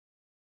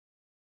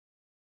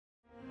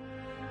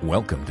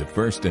Welcome to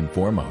First and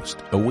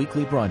Foremost, a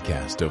weekly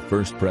broadcast of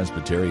First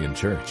Presbyterian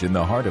Church in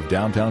the heart of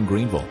downtown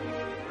Greenville.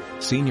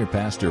 Senior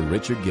Pastor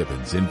Richard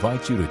Gibbons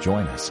invites you to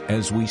join us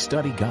as we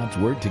study God's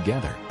Word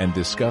together and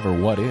discover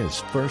what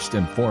is first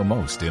and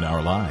foremost in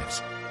our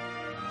lives.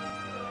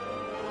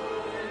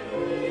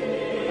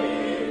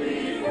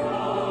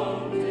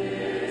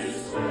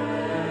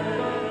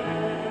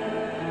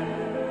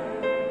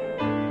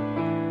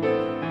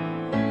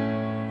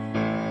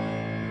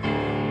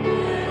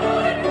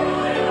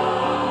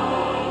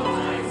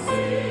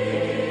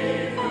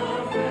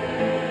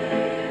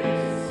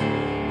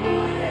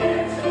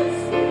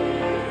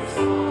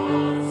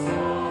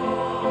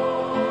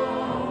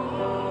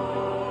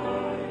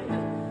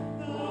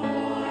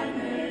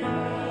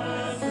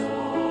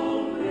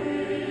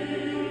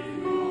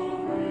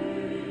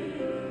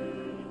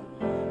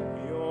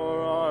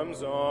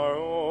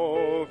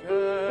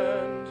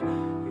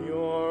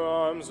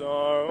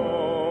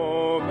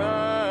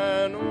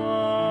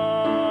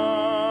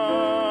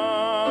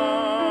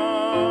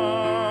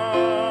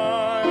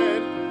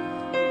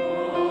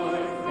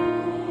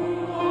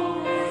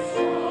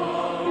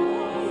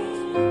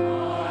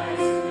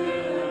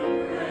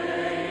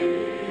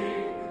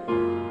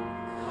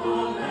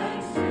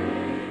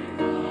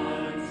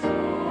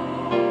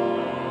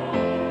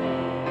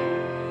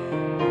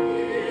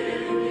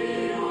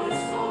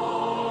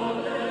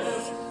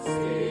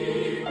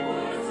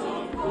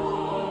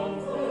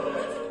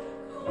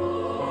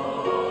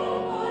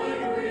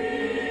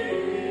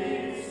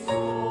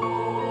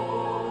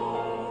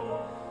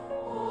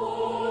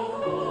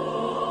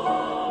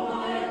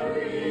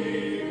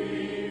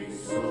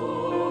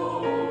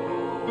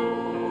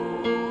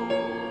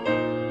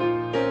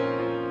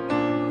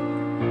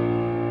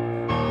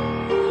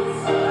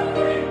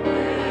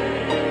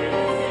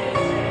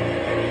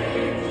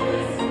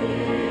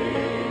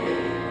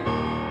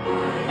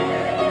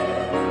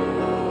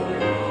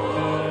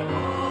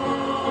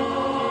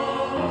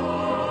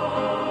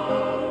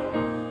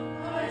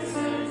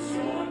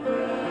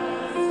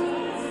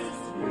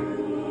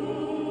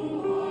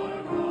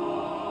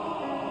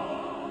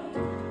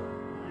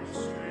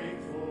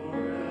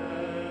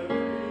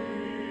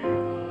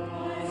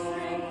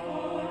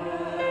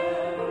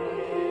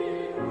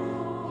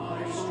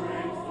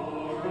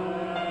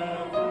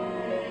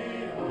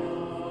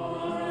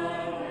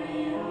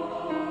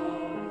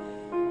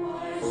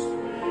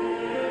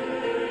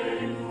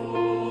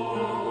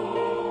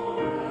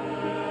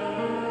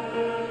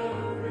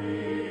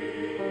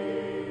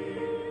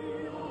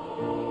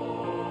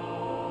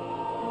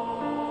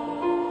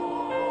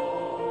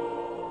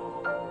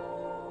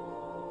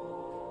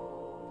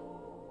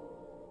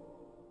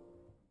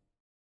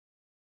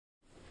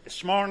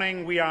 This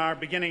morning we are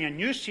beginning a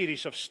new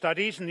series of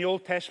studies in the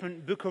Old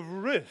Testament book of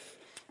Ruth.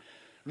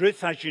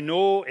 Ruth, as you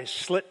know, is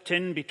slipped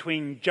in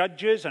between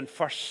Judges and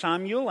 1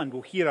 Samuel, and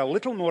we'll hear a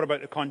little more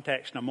about the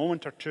context in a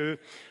moment or two,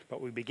 but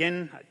we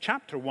begin at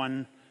chapter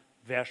 1,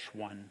 verse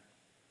 1.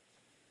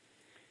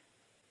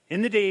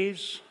 In the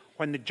days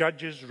when the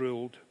judges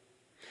ruled,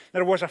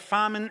 there was a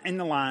famine in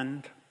the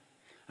land,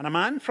 and a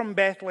man from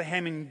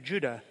Bethlehem in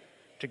Judah,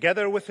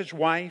 together with his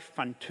wife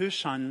and 2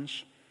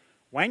 sons,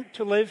 went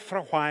to live for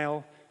a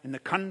while in the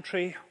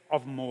country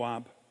of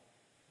Moab.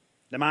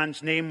 The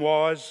man's name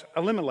was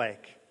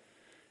Elimelech,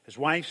 his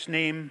wife's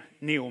name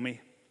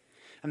Naomi,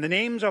 and the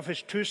names of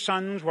his 2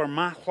 sons were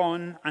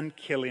Mahlon and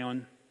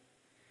Chilion.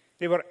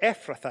 They were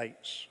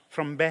Ephrathites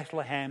from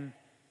Bethlehem,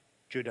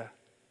 Judah.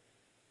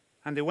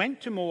 And they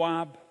went to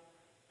Moab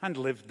and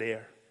lived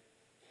there.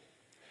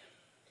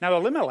 Now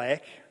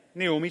Elimelech,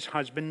 Naomi's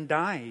husband,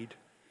 died,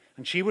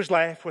 and she was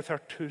left with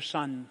her 2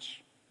 sons.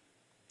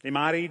 They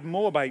married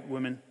Moabite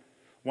women,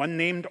 one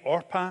named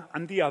Orpah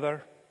and the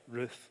other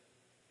Ruth.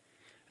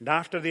 And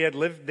after they had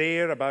lived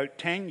there about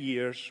 10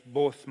 years,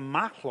 both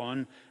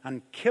Mahlon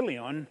and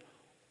Chilion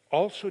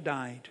also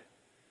died,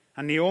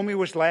 and Naomi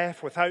was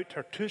left without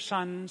her 2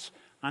 sons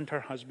and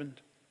her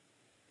husband.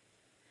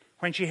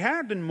 When she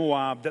heard in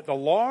Moab that the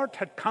Lord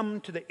had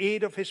come to the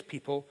aid of his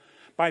people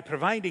by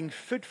providing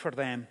food for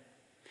them,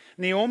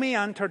 Naomi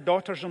and her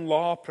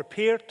daughters-in-law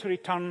prepared to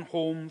return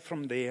home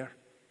from there.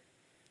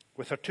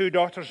 With her 2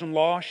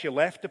 daughters-in-law, she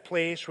left the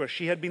place where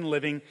she had been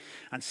living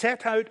and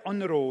set out on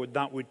the road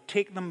that would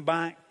take them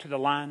back to the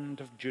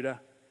land of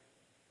Judah.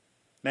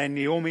 Then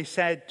Naomi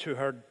said to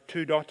her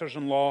 2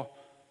 daughters-in-law,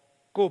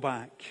 "Go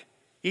back,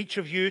 each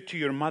of you to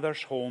your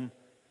mother's home.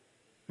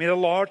 May the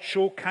Lord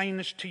show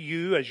kindness to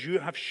you as you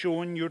have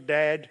shown your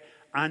dead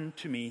and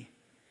to me.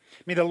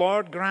 May the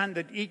Lord grant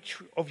that each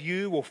of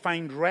you will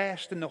find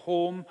rest in the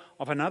home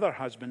of another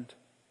husband."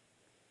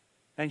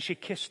 Then she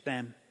kissed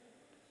them,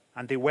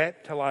 and they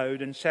wept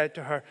aloud and said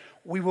to her,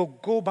 "We will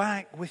go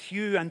back with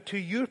you and to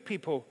your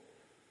people."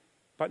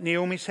 But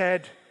Naomi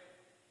said,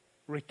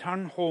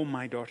 "Return home,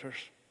 my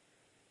daughters.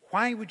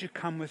 Why would you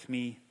come with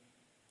me?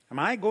 Am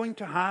I going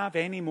to have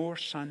any more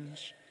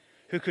sons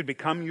who could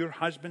become your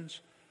husbands?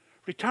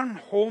 Return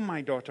home,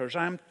 my daughters.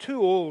 I am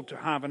too old to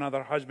have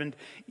another husband.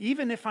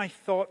 Even if I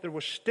thought there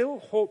was still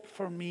hope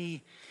for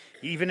me,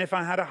 even if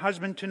I had a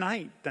husband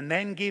tonight and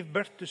then gave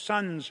birth to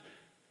sons,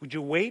 would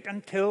you wait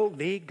until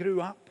they grew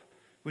up?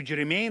 Would you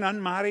remain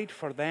unmarried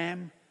for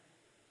them?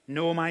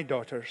 No, my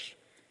daughters,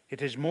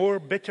 it is more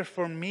bitter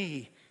for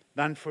me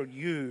than for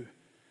you,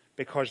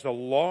 because the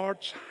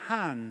Lord's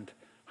hand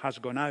has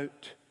gone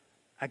out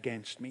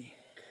against me.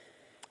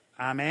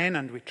 Amen.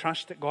 And we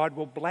trust that God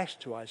will bless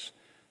to us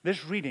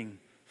this reading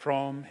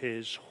from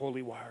his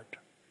holy word.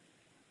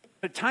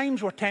 At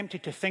times we're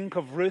tempted to think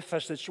of Ruth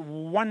as this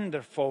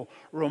wonderful,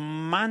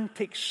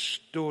 romantic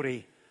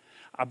story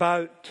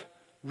about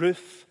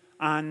Ruth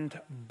and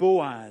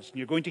Boaz. And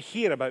you're going to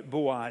hear about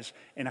Boaz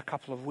in a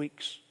couple of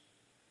weeks.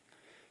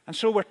 And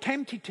so we're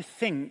tempted to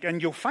think,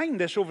 and you'll find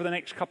this over the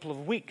next couple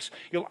of weeks,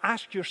 you'll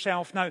ask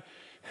yourself now,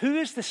 who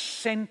is the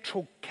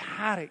central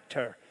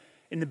character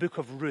in the book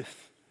of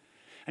Ruth?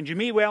 And you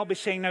may well be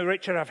saying, now,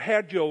 Richard, I've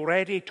heard you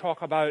already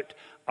talk about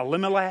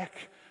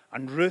Elimelech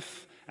and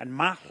Ruth and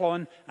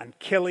Mahlon and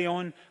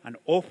Chilion and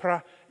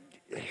Oprah.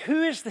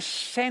 Who is the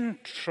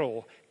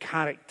central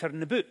character in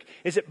the book?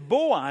 Is it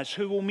Boaz,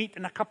 who we'll meet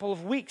in a couple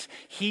of weeks?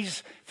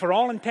 He's, for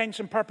all intents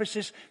and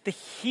purposes, the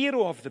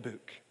hero of the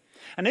book.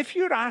 And if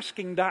you're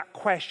asking that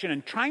question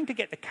and trying to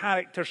get the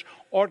characters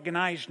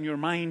organized in your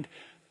mind,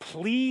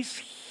 please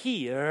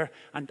hear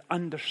and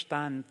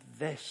understand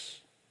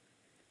this.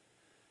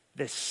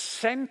 The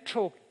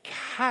central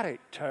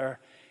character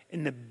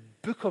in the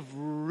book of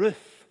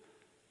Ruth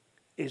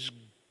is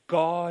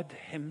God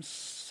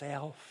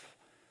himself.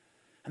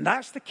 And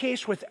that's the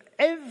case with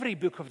every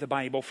book of the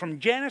Bible, from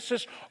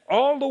Genesis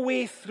all the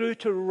way through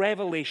to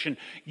Revelation.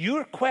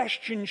 Your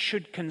question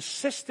should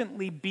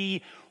consistently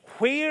be,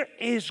 where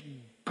is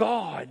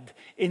God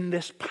in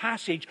this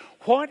passage?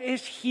 What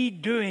is he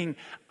doing?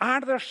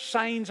 Are there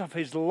signs of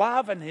his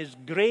love and his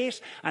grace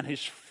and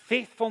his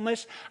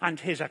faithfulness and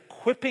his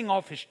equipping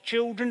of his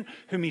children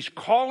whom he's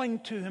calling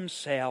to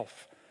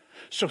himself?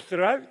 So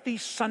throughout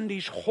these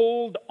Sundays,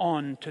 hold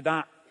on to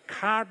that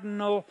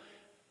cardinal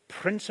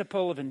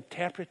principle of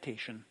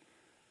interpretation,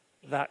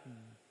 that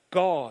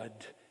God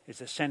is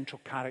the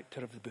central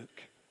character of the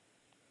book.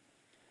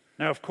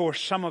 Now, of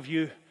course, some of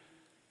you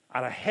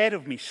are ahead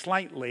of me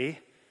slightly,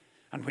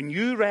 and when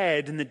you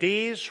read, in the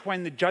days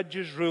when the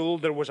judges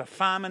ruled, there was a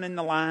famine in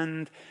the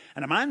land,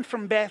 and a man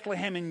from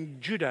Bethlehem in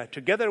Judah,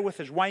 together with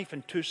his wife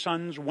and 2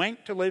 sons,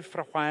 went to live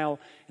for a while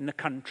in the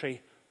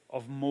country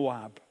of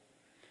Moab.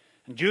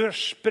 And your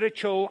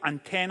spiritual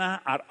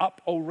antenna are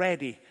up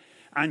already,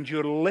 and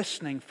you're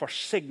listening for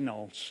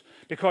signals,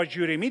 because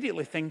you're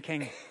immediately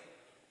thinking,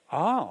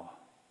 oh,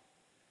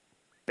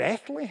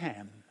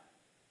 Bethlehem.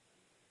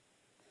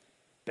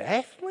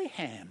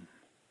 Bethlehem.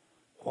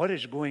 What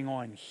is going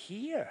on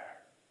here?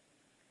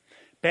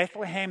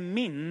 Bethlehem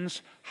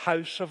means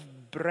house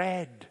of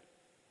bread.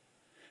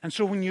 And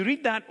so when you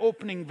read that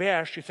opening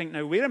verse, you think,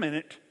 now wait a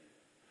minute.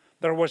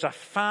 There was a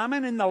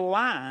famine in the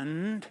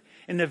land,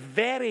 in the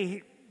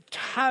very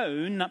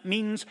town that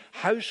means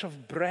house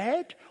of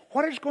bread.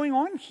 What is going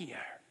on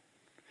here?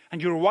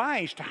 And you're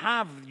wise to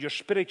have your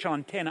spiritual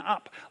antenna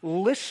up,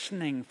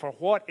 listening for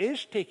what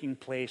is taking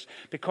place,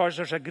 because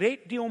there's a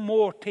great deal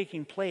more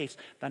taking place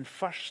than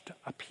first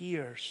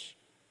appears.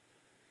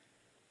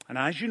 And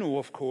as you know,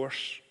 of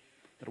course,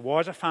 there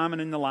was a famine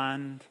in the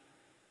land.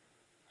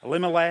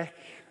 Elimelech,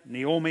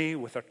 Naomi,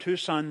 with her 2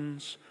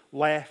 sons,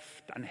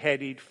 left and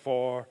headed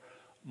for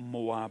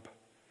Moab.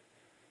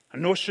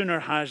 And no sooner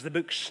has the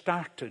book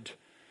started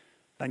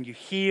than you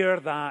hear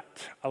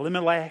that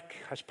Elimelech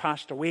has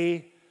passed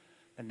away,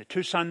 then the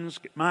 2 sons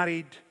get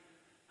married,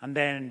 and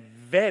then in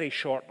very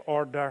short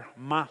order,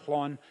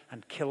 Mahlon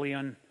and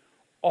Chilion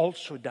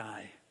also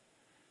die.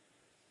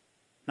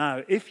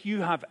 Now, if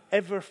you have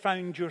ever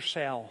found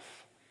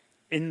yourself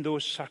in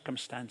those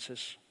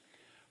circumstances,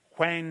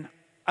 when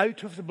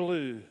out of the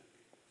blue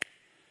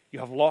you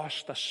have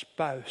lost a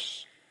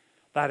spouse,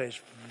 that is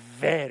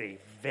very,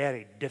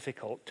 very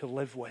difficult to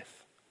live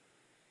with.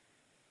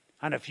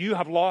 And if you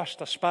have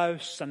lost a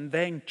spouse and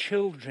then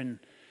children,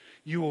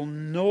 you will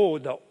know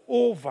the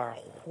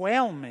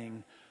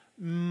overwhelming,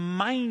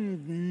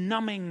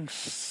 mind-numbing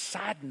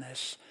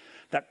sadness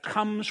that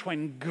comes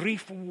when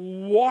grief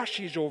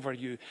washes over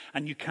you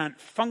and you can't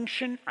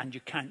function and you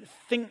can't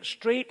think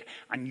straight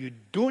and you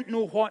don't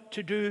know what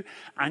to do,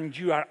 and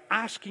you are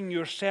asking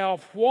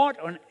yourself, what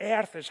on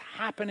earth is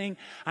happening,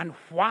 and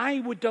why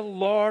would the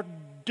Lord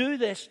do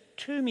this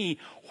to me?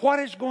 What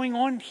is going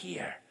on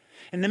here?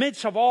 In the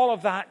midst of all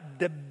of that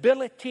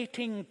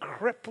debilitating,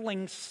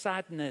 crippling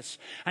sadness,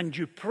 and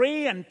you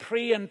pray and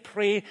pray and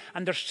pray,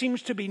 and there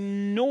seems to be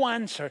no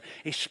answer,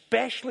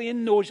 especially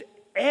in those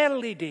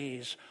early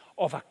days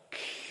of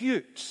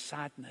acute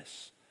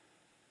sadness.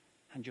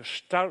 And you're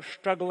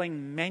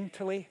struggling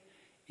mentally,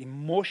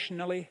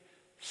 emotionally,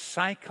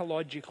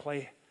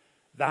 psychologically.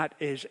 That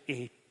is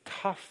a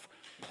tough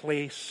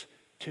place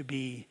to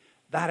be.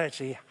 That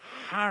is a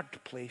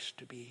hard place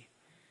to be.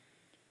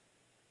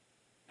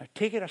 Now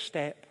take it a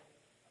step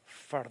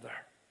further.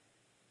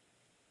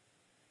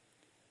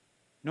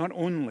 Not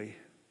only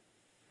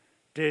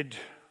did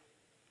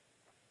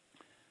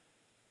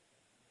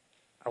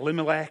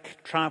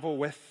Elimelech travel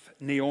with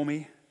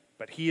Naomi,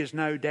 but he is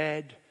now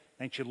dead.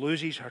 Then she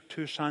loses her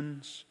 2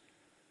 sons.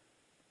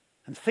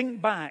 And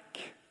think back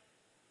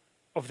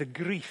of the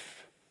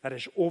grief that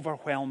is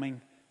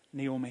overwhelming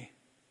Naomi.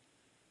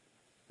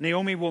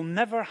 Naomi will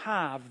never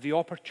have the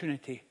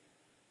opportunity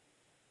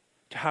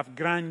to have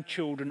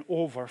grandchildren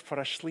over for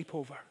a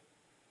sleepover.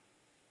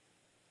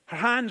 Her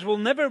hands will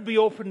never be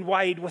opened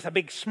wide with a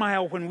big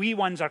smile when wee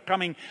ones are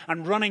coming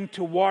and running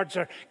towards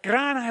her.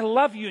 Gran, I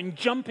love you, and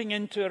jumping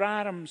into her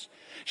arms.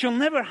 She'll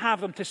never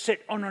have them to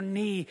sit on her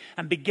knee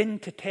and begin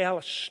to tell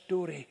a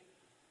story.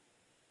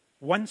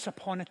 Once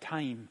upon a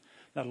time,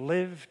 there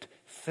lived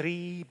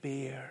 3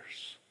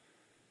 bears.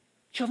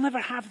 She'll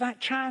never have that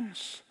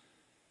chance.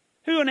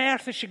 Who on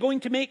earth is she going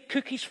to make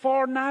cookies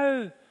for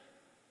now?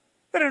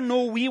 There are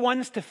no wee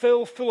ones to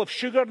fill full of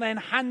sugar and then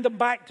hand them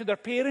back to their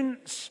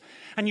parents.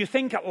 And you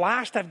think, at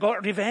last I've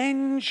got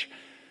revenge.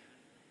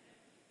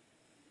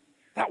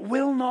 That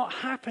will not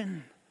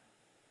happen.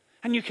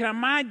 And you can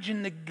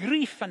imagine the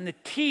grief and the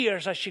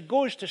tears as she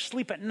goes to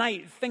sleep at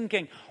night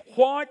thinking,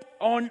 what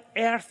on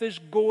earth is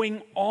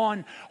going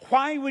on?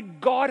 Why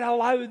would God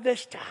allow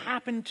this to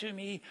happen to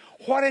me?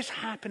 What is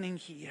happening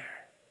here?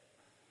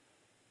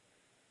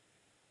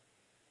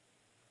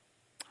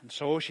 And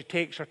so she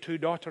takes her 2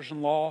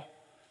 daughters-in-law.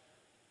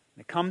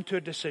 They come to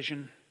a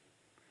decision.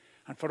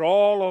 And for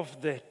all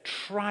of the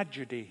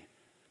tragedy,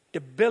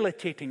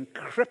 debilitating,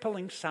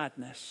 crippling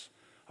sadness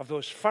of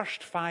those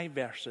first 5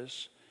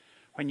 verses,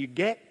 when you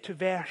get to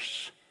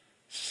verse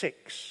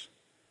 6,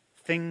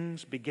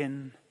 things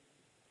begin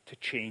to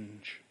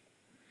change.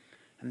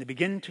 And they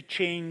begin to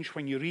change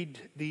when you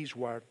read these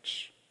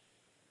words.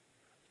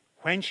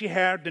 When she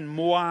heard in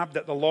Moab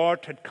that the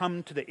Lord had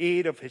come to the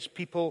aid of his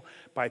people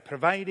by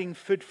providing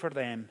food for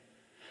them,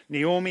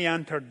 Naomi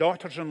and her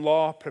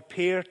daughters-in-law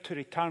prepared to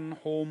return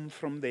home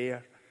from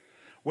there.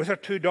 With her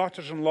 2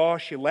 daughters-in-law,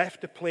 she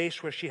left the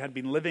place where she had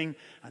been living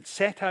and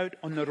set out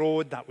on the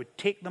road that would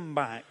take them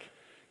back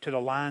to the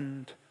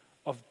land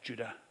of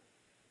Judah.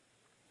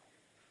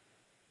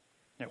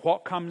 Now,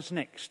 what comes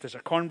next is a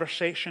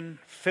conversation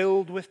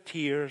filled with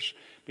tears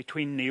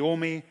between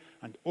Naomi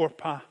and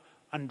Orpah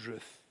and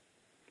Ruth.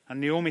 And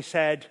Naomi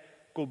said,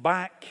 go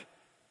back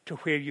to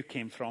where you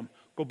came from.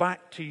 Go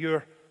back to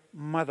your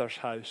mother's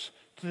house,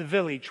 to the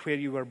village where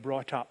you were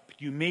brought up.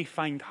 You may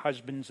find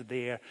husbands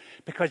there.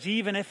 Because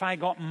even if I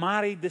got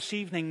married this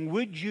evening,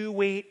 would you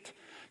wait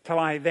till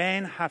I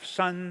then have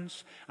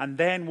sons and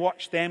then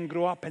watch them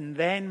grow up and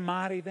then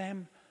marry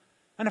them?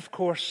 And of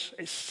course,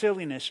 it's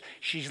silliness.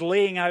 She's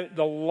laying out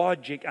the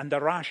logic and the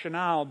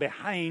rationale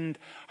behind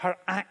her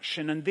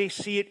action, and they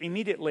see it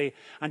immediately.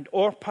 And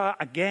Orpah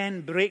again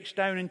breaks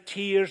down in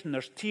tears, and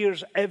there's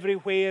tears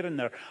everywhere, and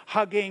they're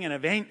hugging, and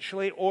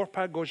eventually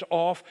Orpah goes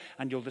off,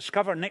 and you'll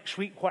discover next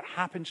week what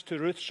happens to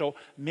Ruth. So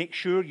make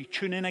sure you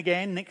tune in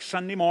again next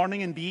Sunday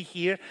morning and be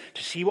here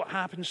to see what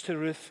happens to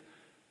Ruth.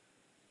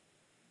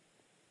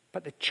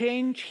 But the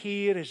change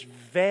here is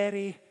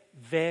very,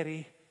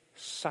 very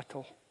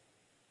subtle.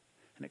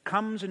 And it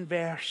comes in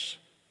verse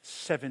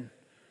 7.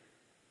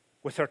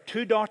 With her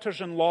 2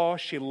 daughters-in-law,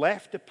 she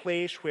left the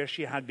place where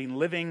she had been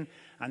living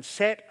and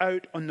set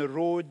out on the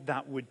road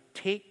that would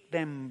take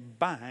them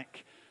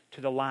back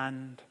to the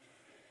land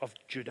of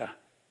Judah.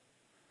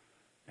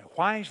 Now,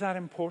 why is that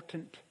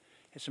important?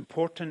 It's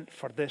important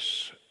for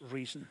this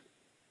reason.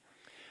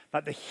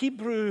 That the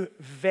Hebrew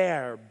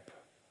verb,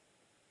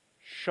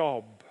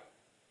 shob,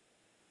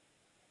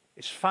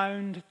 is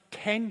found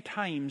 10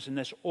 times in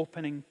this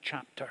opening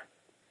chapter.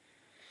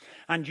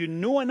 And you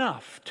know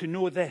enough to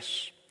know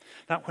this,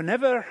 that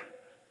whenever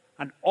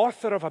an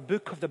author of a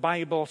book of the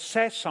Bible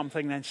says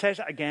something, then says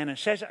it again, and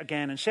says it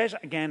again, and says it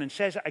again, and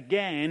says it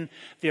again,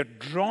 they're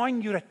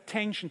drawing your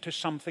attention to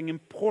something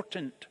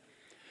important.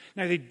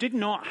 Now, they did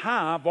not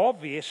have,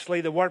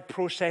 obviously, the word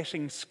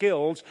processing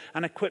skills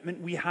and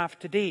equipment we have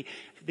today.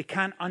 They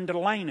can't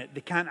underline it.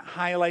 They can't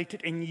highlight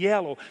it in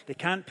yellow. They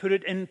can't put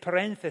it in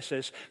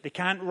parentheses. They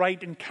can't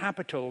write in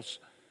capitals.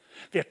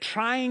 They're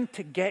trying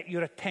to get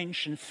your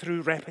attention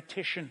through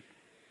repetition.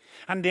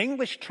 And the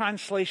English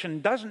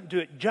translation doesn't do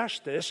it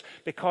justice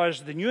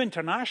because the New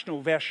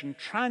International Version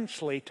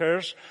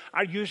translators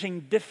are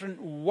using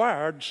different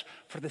words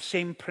for the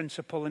same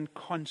principle and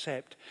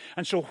concept.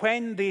 And so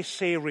when they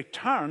say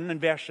return in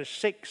verses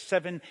 6,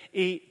 7,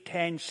 8,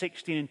 10,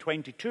 16, and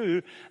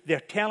 22,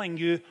 they're telling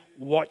you,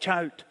 watch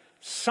out,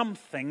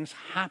 something's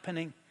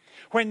happening.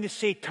 When they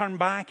say turn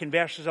back in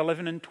verses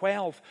 11 and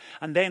 12,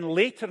 and then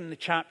later in the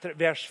chapter at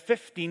verse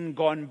 15,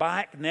 gone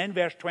back, and then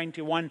verse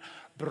 21,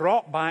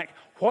 brought back,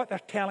 what they're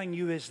telling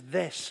you is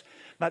this,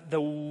 that the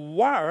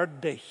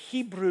word, the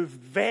Hebrew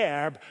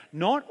verb,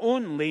 not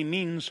only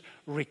means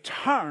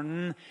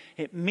return,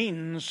 it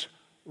means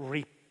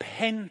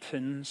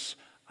repentance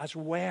as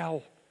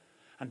well.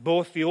 And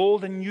both the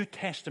Old and New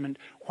Testament,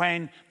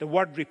 when the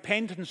word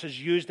repentance is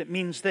used, it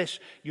means this,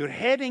 you're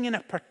heading in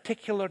a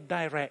particular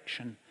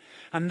direction.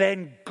 And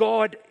then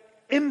God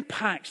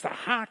impacts the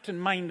heart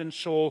and mind and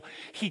soul.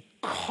 He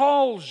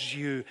calls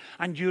you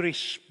and you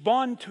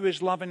respond to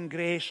his love and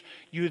grace.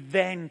 You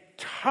then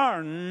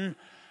turn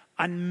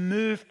and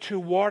move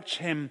towards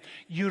him.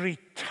 You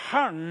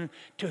return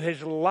to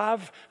his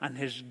love and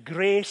his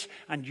grace,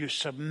 and you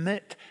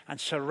submit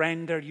and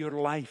surrender your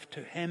life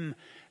to him.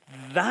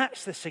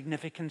 That's the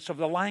significance of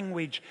the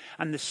language.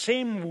 And the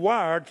same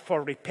word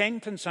for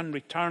repentance and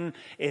return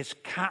is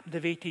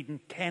captivated in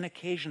 10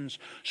 occasions.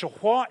 So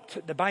what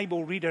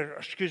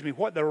the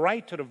what the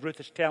writer of Ruth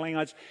is telling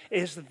us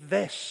is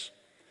this: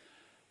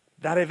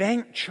 that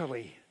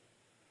eventually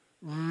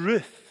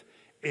Ruth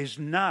is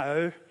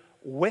now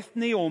with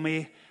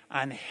Naomi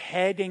and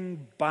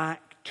heading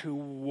back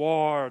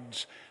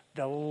towards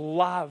the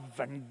love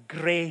and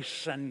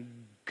grace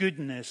and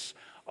goodness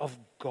of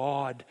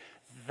God.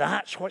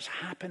 That's what's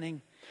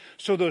happening.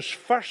 So those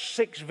first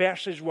 6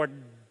 verses were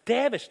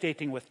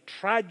devastating with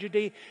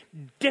tragedy,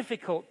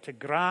 difficult to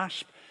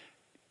grasp,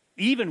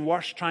 even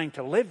worse trying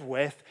to live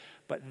with.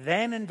 But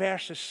then in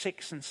verses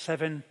 6 and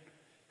 7,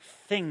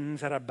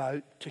 things are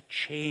about to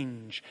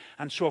change.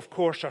 And so, of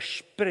course, our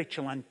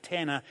spiritual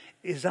antenna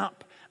is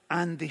up,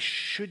 and they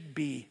should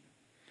be.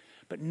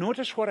 But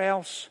notice what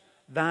else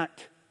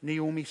that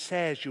Naomi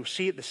says. You'll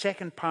see at the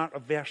second part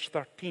of verse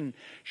 13.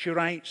 She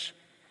writes,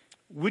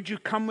 "Would you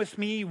come with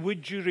me?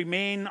 Would you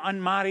remain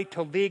unmarried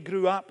till they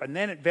grew up?" And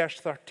then at verse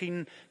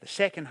 13, the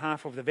second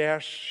half of the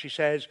verse, she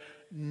says,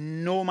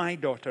 "No, my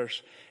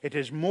daughters, it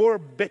is more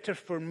bitter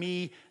for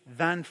me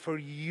than for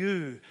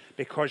you,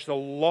 because the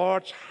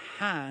Lord's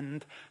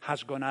hand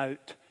has gone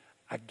out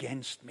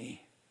against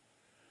me."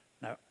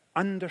 Now,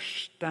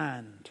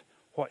 understand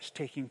what's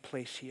taking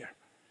place here.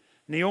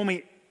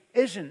 Naomi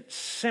isn't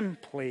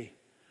simply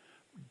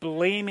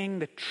blaming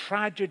the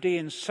tragedy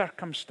and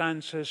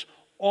circumstances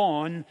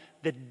on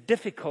the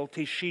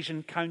difficulties she's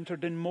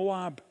encountered in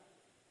Moab.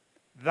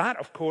 That,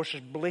 of course,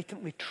 is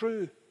blatantly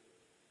true.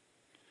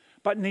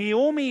 But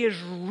Naomi is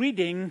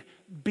reading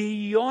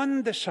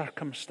beyond the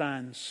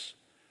circumstance.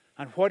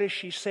 And what does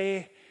she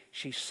say?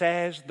 She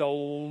says, the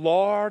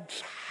Lord's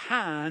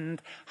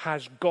hand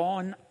has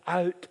gone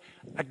out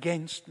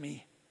against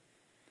me.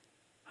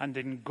 And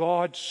in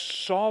God's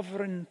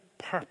sovereign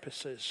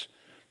purposes,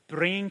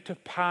 bringing to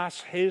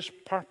pass his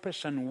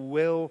purpose and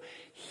will,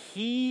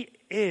 he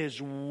is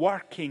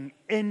working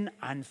in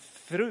and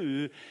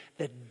through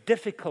the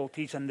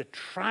difficulties and the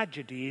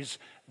tragedies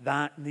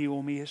that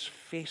Naomi is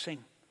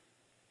facing.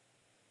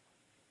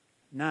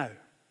 Now,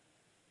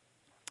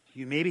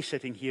 you may be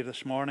sitting here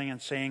this morning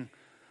and saying,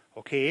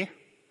 "Okay,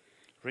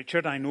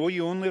 Richard, I know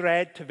you only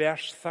read to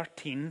verse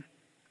 13,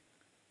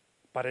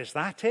 but is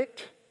that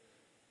it?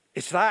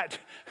 Is that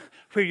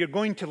where you're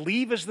going to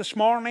leave us this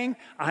morning?"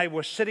 I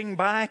was sitting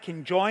back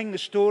enjoying the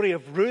story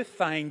of Ruth.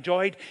 I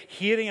enjoyed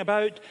hearing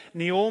about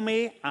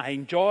Naomi. I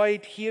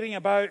enjoyed hearing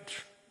about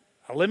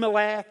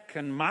Elimelech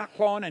and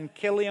Machlon and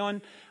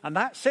Kilion. And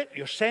that's it.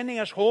 You're sending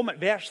us home at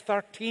verse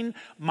 13.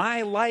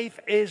 My life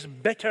is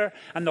bitter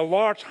and the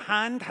Lord's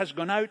hand has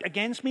gone out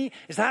against me.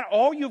 Is that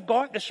all you've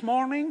got this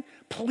morning?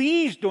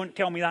 Please don't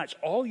tell me that's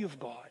all you've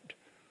got.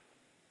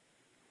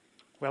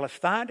 Well,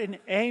 if that in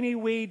any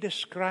way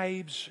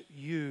describes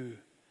you,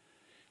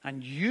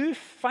 and you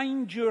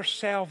find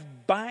yourself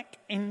back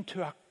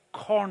into a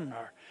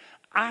corner,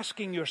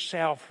 asking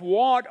yourself,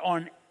 what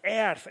on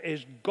earth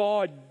is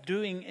God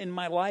doing in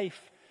my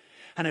life?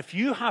 And if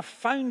you have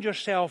found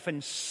yourself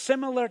in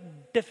similar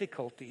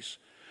difficulties,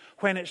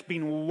 when it's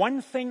been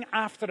one thing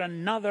after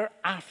another,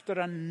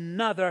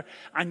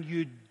 and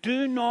you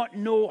do not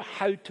know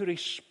how to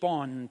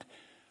respond,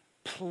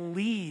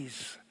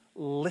 please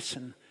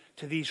listen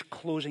to these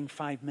closing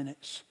 5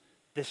 minutes.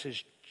 This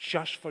is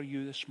just for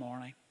you this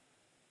morning.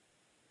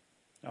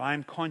 Now,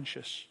 I'm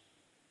conscious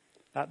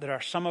that there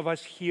are some of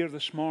us here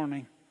this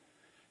morning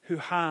who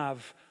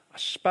have a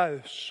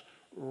spouse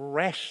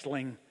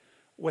wrestling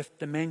with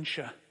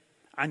dementia,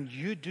 and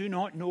you do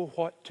not know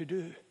what to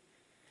do.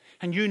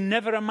 And you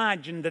never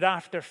imagined that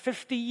after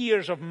 50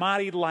 years of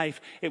married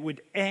life, it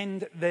would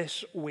end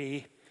this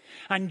way.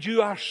 And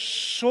you are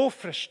so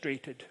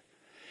frustrated.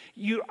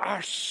 You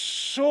are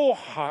so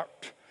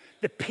hurt.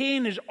 The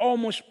pain is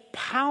almost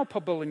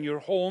palpable in your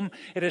home.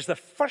 It is the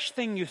first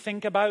thing you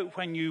think about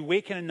when you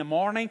waken in the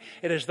morning.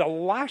 It is the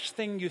last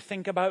thing you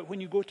think about when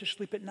you go to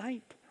sleep at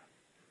night.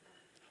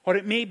 Or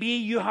it may be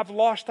you have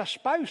lost a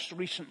spouse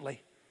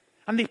recently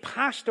and they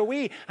passed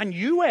away and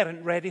you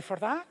weren't ready for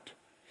that.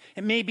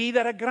 It may be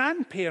that a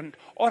grandparent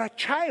or a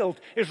child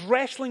is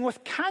wrestling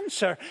with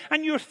cancer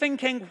and you're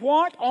thinking,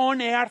 what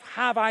on earth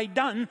have I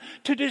done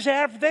to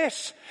deserve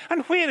this?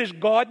 And where is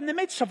God in the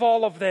midst of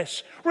all of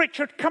this?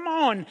 Richard, come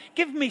on,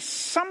 give me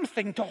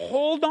something to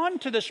hold on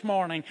to this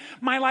morning.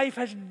 My life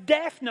has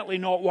definitely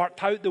not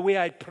worked out the way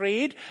I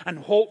prayed and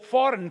hoped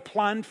for and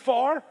planned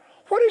for.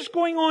 What is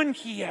going on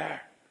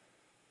here?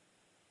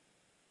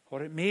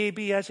 Or it may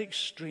be as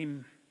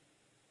extreme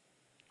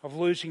of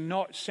losing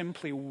not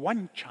simply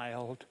one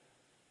child,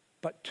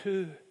 but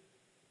two.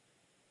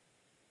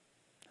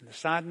 And the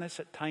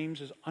sadness at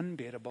times is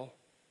unbearable.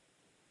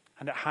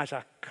 And it has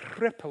a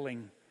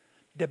crippling,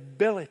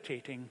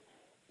 debilitating,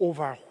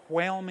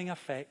 overwhelming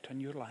effect on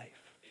your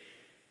life.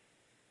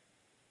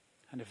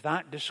 And if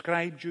that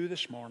describes you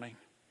this morning,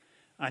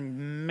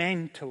 and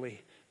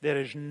mentally there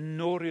is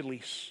no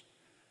release,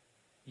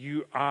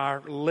 you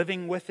are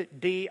living with it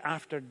day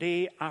after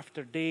day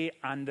after day,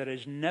 and there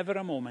is never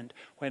a moment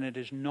when it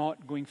is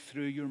not going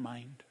through your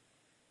mind,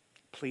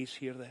 please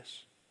hear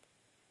this.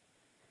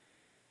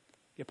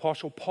 The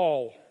Apostle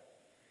Paul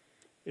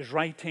is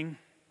writing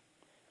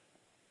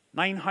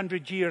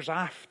 900 years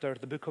after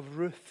the book of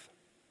Ruth.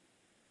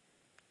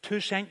 2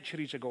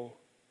 centuries ago,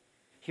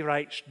 he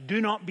writes,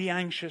 "Do not be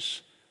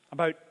anxious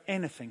about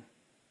anything,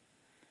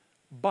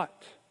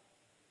 but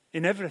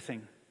in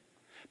everything,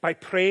 by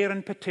prayer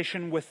and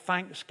petition with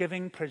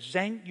thanksgiving,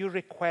 present your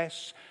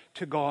requests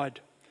to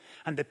God.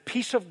 And the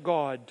peace of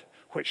God,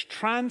 which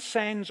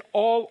transcends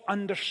all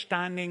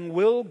understanding,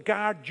 will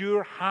guard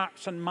your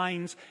hearts and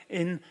minds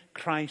in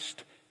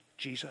Christ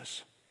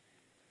Jesus."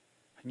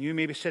 And you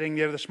may be sitting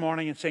there this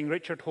morning and saying,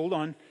 "Richard, hold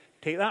on,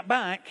 take that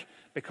back,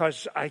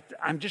 because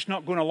I'm just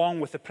not going along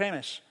with the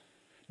premise."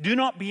 Do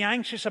not be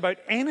anxious about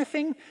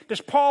anything.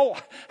 Does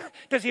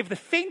he have the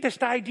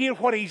faintest idea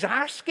what he's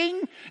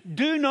asking?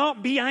 Do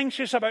not be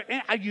anxious about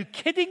anything. Are you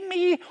kidding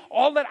me?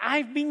 All that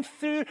I've been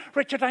through?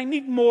 Richard, I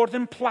need more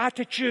than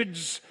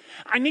platitudes.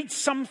 I need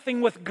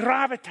something with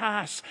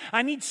gravitas.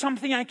 I need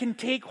something I can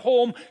take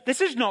home. This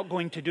is not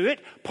going to do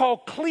it. Paul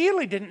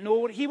clearly didn't know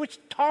what he was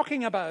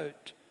talking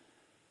about.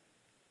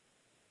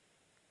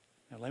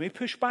 Now let me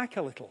push back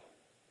a little.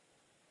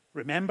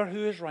 Remember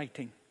who is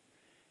writing.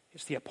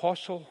 It's the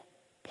Apostle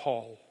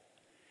Paul.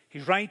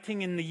 He's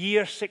writing in the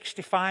year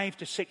 65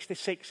 to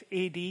 66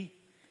 AD.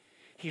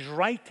 He's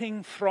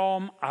writing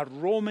from a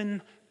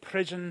Roman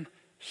prison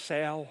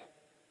cell.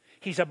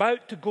 He's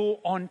about to go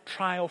on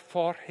trial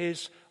for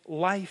his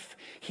life.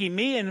 He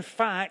may in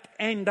fact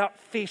end up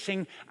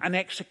facing an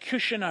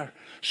executioner.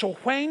 So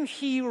when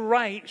he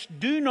writes,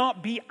 "Do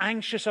not be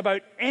anxious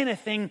about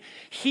anything,"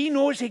 he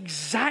knows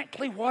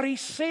exactly what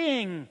he's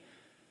saying.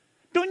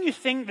 Don't you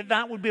think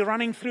that would be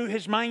running through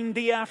his mind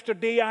day after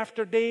day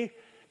after day?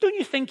 Don't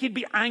you think he'd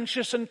be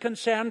anxious and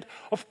concerned?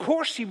 Of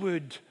course he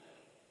would.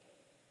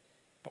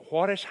 But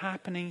what is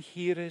happening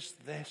here is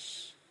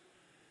this,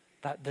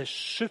 that the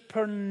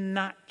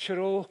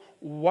supernatural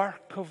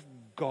work of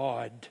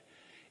God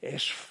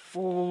is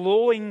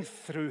flowing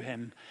through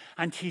him,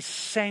 and he's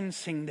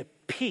sensing the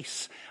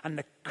peace and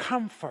the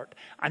comfort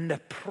and the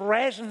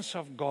presence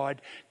of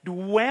God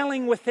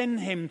dwelling within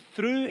him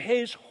through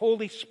his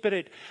Holy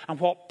Spirit. And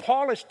what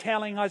Paul is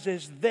telling us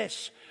is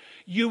this: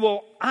 you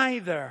will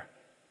either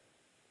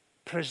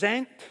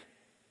present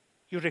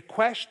your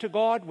request to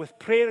God with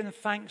prayer and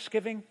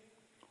thanksgiving,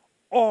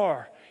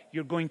 or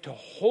you're going to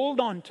hold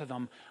on to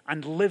them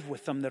and live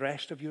with them the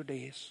rest of your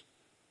days.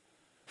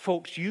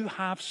 Folks, you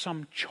have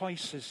some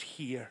choices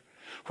here.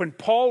 When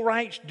Paul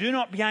writes, "Do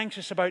not be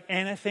anxious about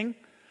anything,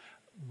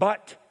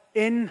 but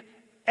in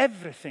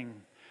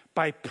everything,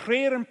 by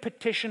prayer and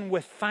petition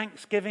with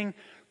thanksgiving,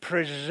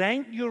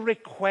 present your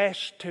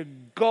requests to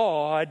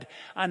God,"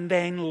 and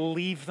then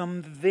leave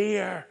them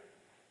there.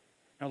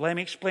 Now let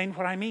me explain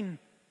what I mean.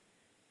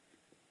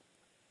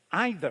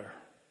 Either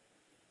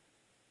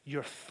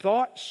your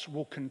thoughts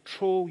will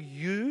control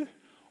you,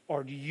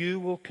 or you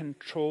will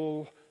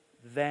control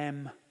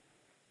them.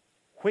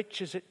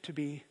 Which is it to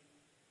be?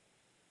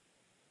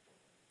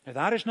 Now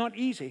that is not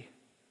easy.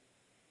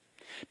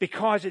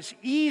 Because it's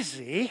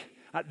easy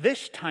at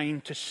this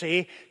time to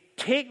say,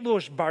 take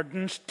those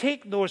burdens,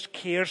 take those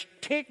cares,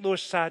 take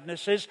those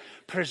sadnesses,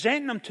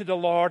 present them to the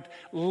Lord,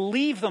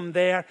 leave them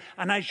there,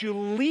 and as you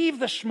leave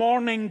this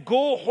morning,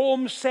 go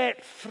home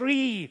set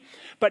free.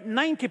 But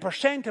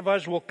 90% of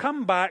us will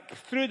come back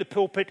through the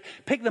pulpit,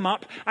 pick them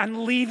up,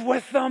 and leave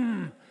with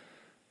them.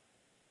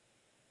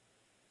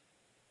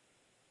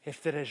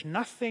 If there is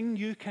nothing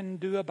you can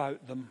do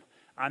about them,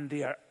 and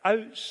they are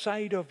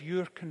outside of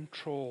your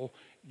control,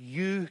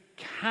 you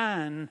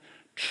can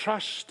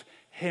trust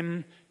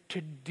Him to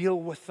deal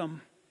with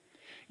them.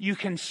 You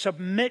can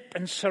submit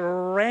and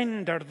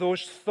surrender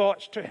those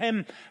thoughts to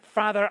Him.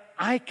 Father,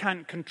 I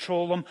can't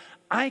control them.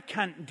 I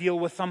can't deal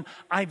with them.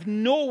 I've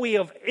no way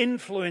of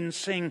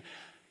influencing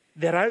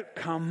their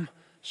outcome,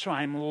 so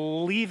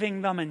I'm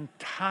leaving them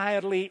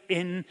entirely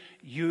in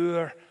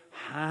your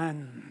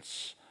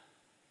hands.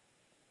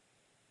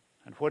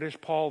 And what does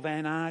Paul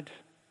then add?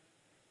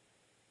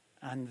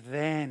 And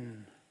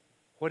then,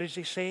 what does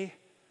he say?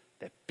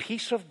 The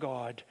peace of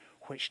God,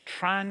 which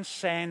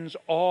transcends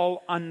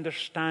all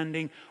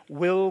understanding,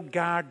 will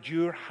guard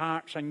your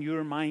hearts and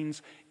your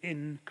minds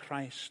in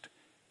Christ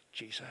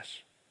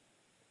Jesus.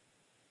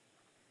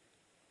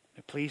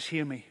 Now, please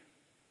hear me.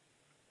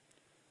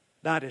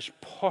 That is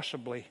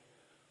possibly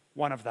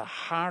one of the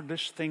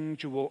hardest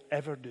things you will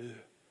ever do.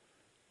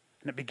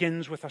 And it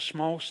begins with a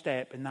small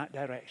step in that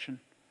direction.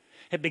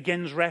 It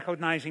begins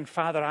recognizing,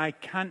 Father, I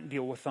can't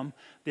deal with them.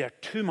 They are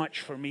too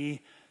much for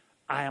me.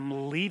 I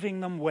am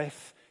leaving them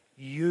with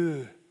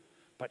you.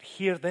 But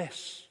hear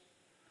this.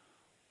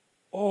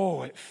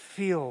 Oh, it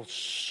feels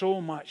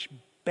so much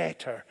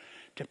better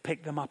to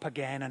pick them up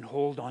again and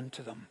hold on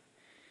to them.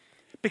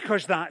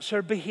 Because that's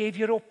our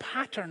behavioral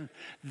pattern.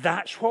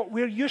 That's what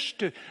we're used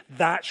to.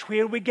 That's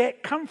where we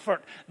get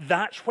comfort.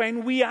 That's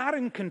when we are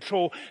in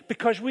control.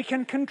 Because we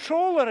can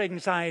control our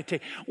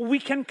anxiety. We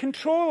can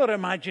control our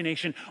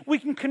imagination. We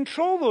can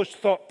control those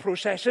thought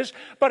processes.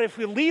 But if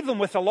we leave them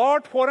with the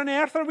Lord, what on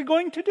earth are we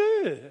going to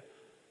do?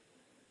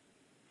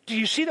 Do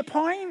you see the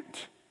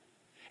point?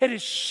 It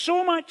is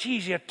so much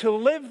easier to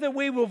live the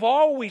way we've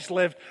always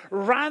lived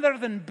rather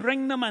than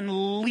bring them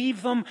and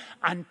leave them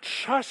and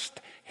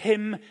trust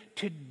Him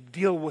to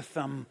deal with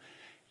them.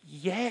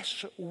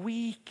 Yes,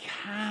 we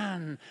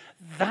can.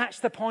 That's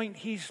the point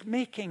he's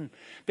making.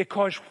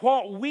 Because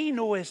what we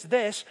know is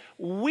this.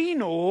 We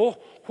know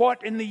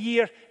what in the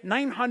year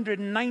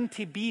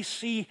 990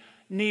 BC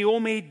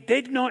Naomi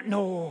did not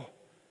know.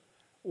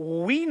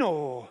 We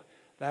know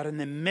that in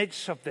the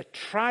midst of the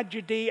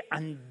tragedy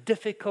and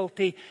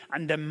difficulty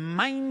and the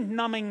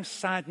mind-numbing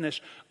sadness,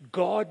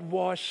 God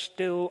was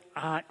still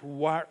at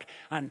work.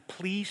 And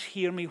please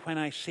hear me when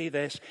I say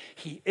this.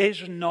 He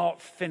is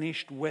not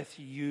finished with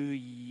you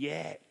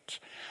yet.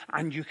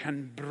 And you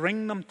can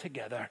bring them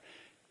together,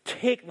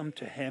 take them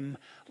to Him,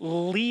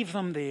 leave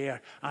them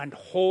there, and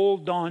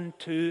hold on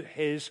to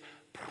His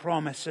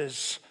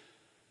promises.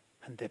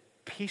 And the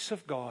peace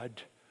of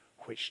God,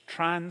 which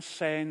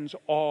transcends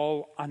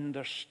all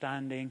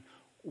understanding,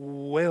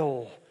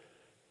 will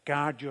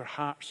guard your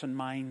hearts and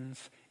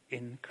minds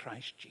in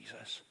Christ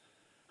Jesus.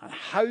 And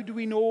how do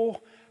we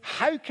know?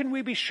 How can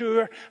we be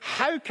sure?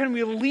 How can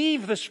we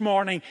leave this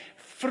morning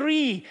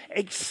free,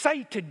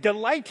 excited,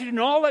 delighted in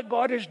all that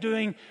God is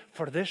doing?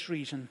 For this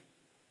reason.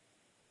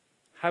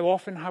 How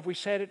often have we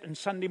said it in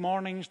Sunday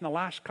mornings in the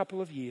last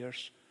couple of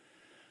years?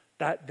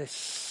 That the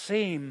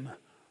same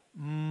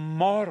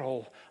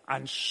moral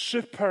and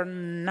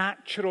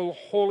supernatural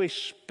Holy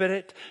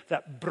Spirit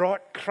that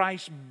brought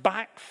Christ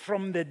back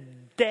from the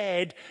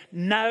dead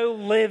now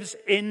lives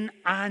in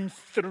and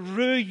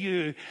through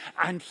you,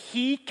 and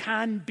He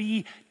can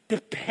be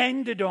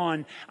depended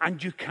on,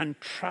 and you can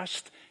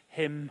trust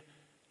Him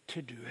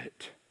to do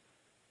it.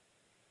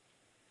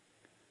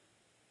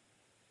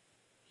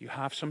 You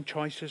have some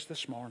choices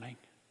this morning.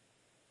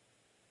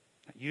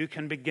 You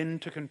can begin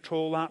to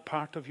control that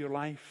part of your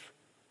life,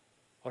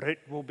 or it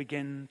will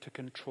begin to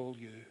control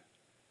you.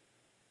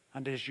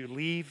 And as you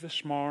leave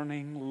this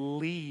morning,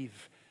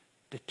 leave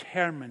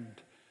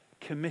determined,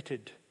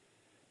 committed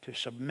to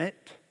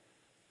submit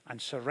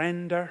and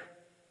surrender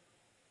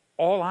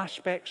all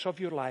aspects of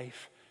your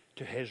life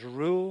to His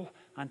rule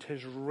and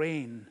His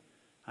reign,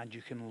 and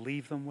you can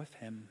leave them with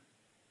Him.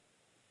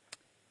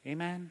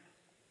 Amen.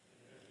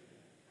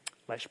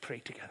 Let's pray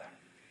together.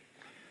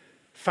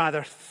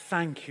 Father,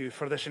 thank you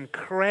for this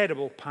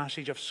incredible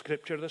passage of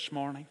Scripture this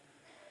morning.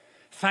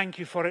 Thank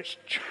you for its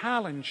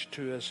challenge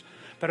to us,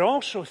 but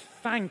also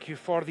thank you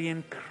for the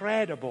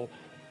incredible,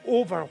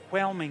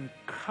 overwhelming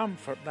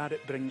comfort that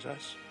it brings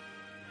us.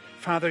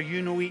 Father,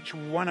 you know each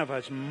one of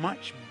us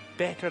much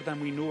better than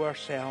we know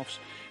ourselves.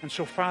 And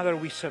so, Father,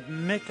 we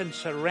submit and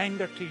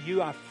surrender to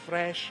you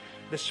afresh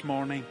this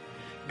morning.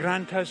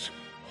 Grant us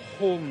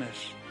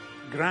wholeness.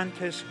 Grant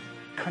us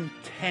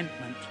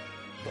contentment.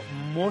 But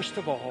most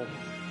of all,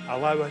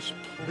 allow us,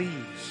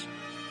 please,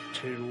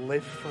 to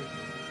live for you.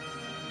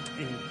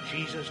 In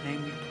Jesus'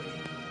 name we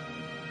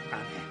pray.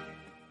 Amen.